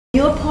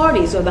Your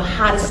parties are the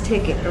hottest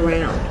ticket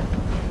around.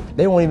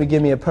 They won't even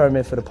give me a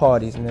permit for the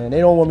parties, man. They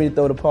don't want me to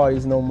throw the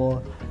parties no more.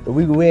 But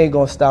we ain't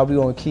gonna stop. We're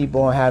gonna keep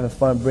on having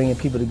fun, bringing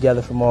people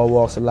together from all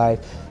walks of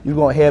life. You're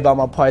gonna hear about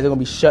my party. They're gonna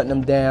be shutting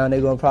them down.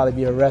 They're gonna probably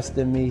be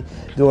arresting me,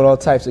 doing all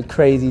types of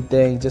crazy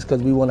things just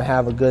because we wanna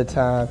have a good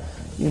time.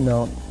 You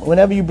know,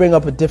 whenever you bring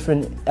up a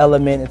different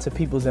element into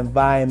people's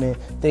environment,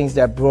 things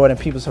that broaden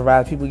people's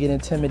horizon, people get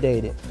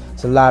intimidated.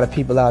 There's a lot of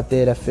people out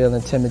there that feel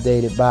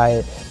intimidated by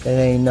it. It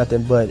ain't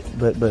nothing but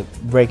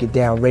break it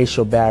down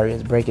racial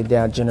barriers, break it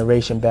down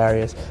generation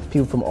barriers.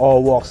 People from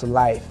all walks of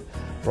life.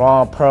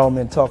 Ron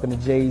Perlman talking to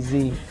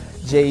Jay-Z,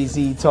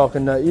 Jay-Z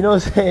talking to, you know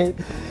what I'm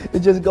saying? It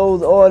just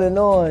goes on and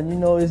on. You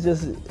know, it's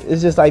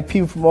just like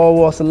people from all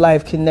walks of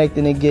life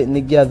connecting and getting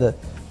together.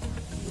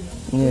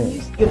 Yeah.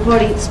 Your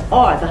parties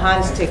are the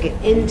hottest ticket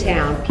in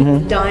town. People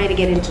dying to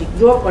get into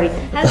your party.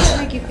 How does that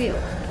make you feel?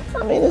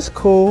 I mean, it's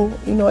cool.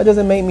 You know, it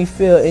doesn't make me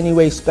feel any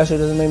way special. It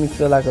doesn't make me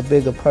feel like a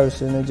bigger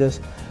person. It just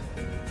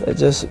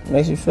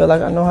makes me feel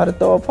like I know how to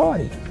throw a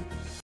party.